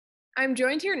I'm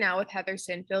joined here now with Heather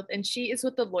Sinfield, and she is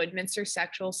with the Lloydminster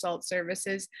Sexual Assault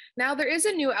Services. Now, there is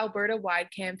a new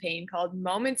Alberta-wide campaign called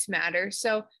Moments Matter.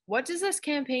 So what does this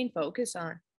campaign focus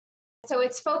on? So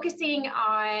it's focusing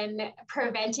on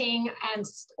preventing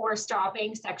or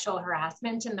stopping sexual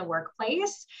harassment in the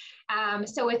workplace.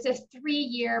 So it's a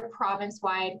 3-year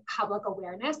province-wide public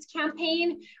awareness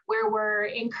campaign where we're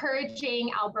encouraging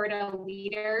Alberta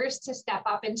leaders to step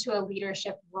up into a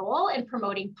leadership role in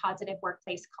promoting positive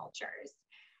workplace cultures.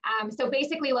 So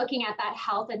basically looking at that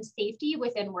health and safety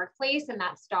within workplace and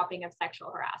that stopping of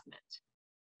sexual harassment.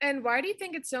 And why do you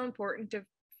think it's so important to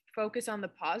focus on the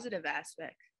positive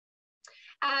aspect?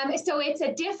 So it's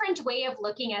a different way of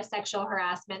looking at sexual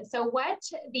harassment. So what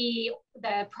the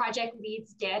project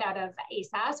leads did out of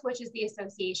ASAS, which is the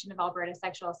Association of Alberta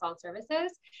Sexual Assault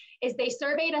Services, is they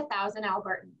surveyed 1,000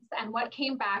 Albertans. And what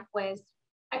came back was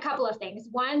a couple of things.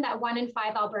 One, that 1 in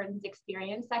 5 Albertans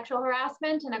experience sexual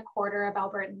harassment and 1/4 of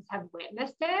Albertans have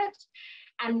witnessed it.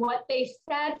 And what they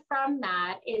said from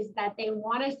that is that they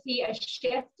want to see a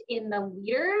shift in the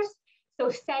leaders. So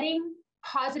setting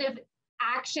positive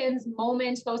actions,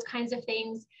 moments, those kinds of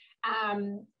things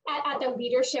at the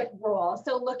leadership role.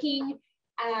 So looking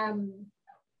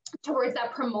towards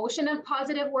that promotion of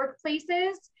positive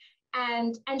workplaces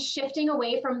and shifting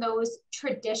away from those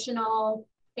traditional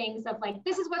things of like,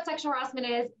 this is what sexual harassment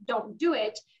is, don't do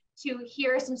it, to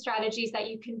here are some strategies that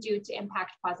you can do to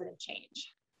impact positive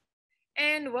change.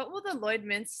 And what will the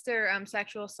Lloydminster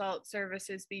Sexual Assault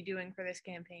Services be doing for this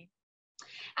campaign?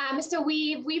 So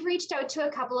we've reached out to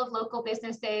a couple of local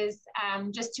businesses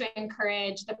just to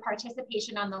encourage the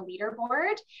participation on the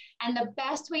leaderboard. And the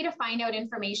best way to find out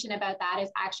information about that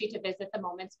is actually to visit the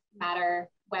Moments Matter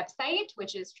website,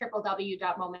 which is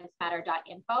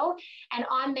www.momentsmatter.info. And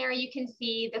on there, you can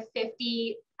see the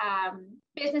 50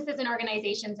 businesses and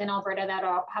organizations in Alberta that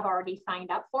have already signed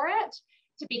up for it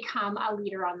to become a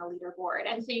leader on the leaderboard.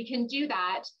 And so you can do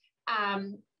that.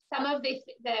 Some of the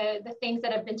things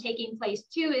that have been taking place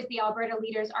too is the Alberta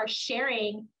leaders are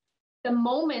sharing the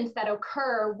moments that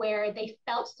occur where they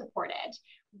felt supported,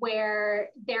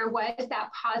 where there was that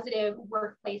positive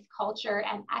workplace culture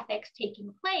and ethics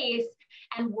taking place,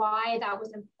 and why that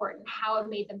was important, how it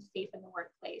made them safe in the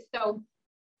workplace. So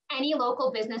any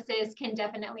local businesses can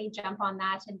definitely jump on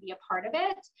that and be a part of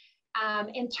it.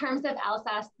 In terms of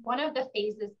LSAS, one of the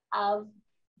phases of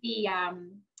the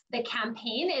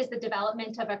campaign is the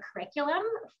development of a curriculum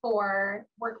for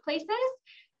workplaces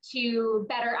to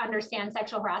better understand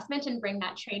sexual harassment and bring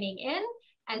that training in.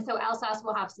 And so LSAS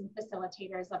will have some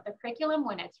facilitators of the curriculum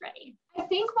when it's ready. I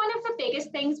think one of the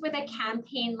biggest things with a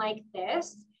campaign like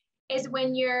this is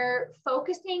when you're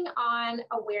focusing on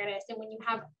awareness and when you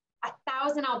have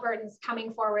 1,000 Albertans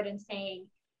coming forward and saying,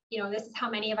 you know, this is how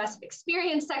many of us have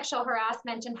experienced sexual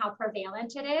harassment and how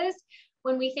prevalent it is.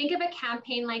 When we think of a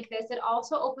campaign like this, it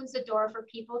also opens the door for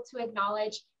people to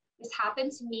acknowledge this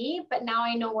happened to me, but now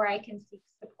I know where I can seek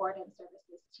support and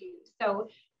services too. So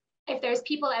if there's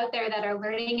people out there that are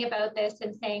learning about this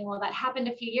and saying, well, that happened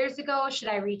a few years ago, should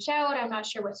I reach out? I'm not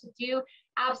sure what to do.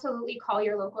 Absolutely call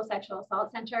your local sexual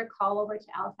assault center, call over to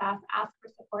LSAS, ask for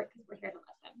support because we're here to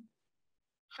listen.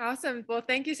 Awesome. Well,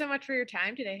 thank you so much for your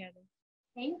time today, Heather.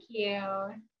 Thank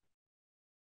you.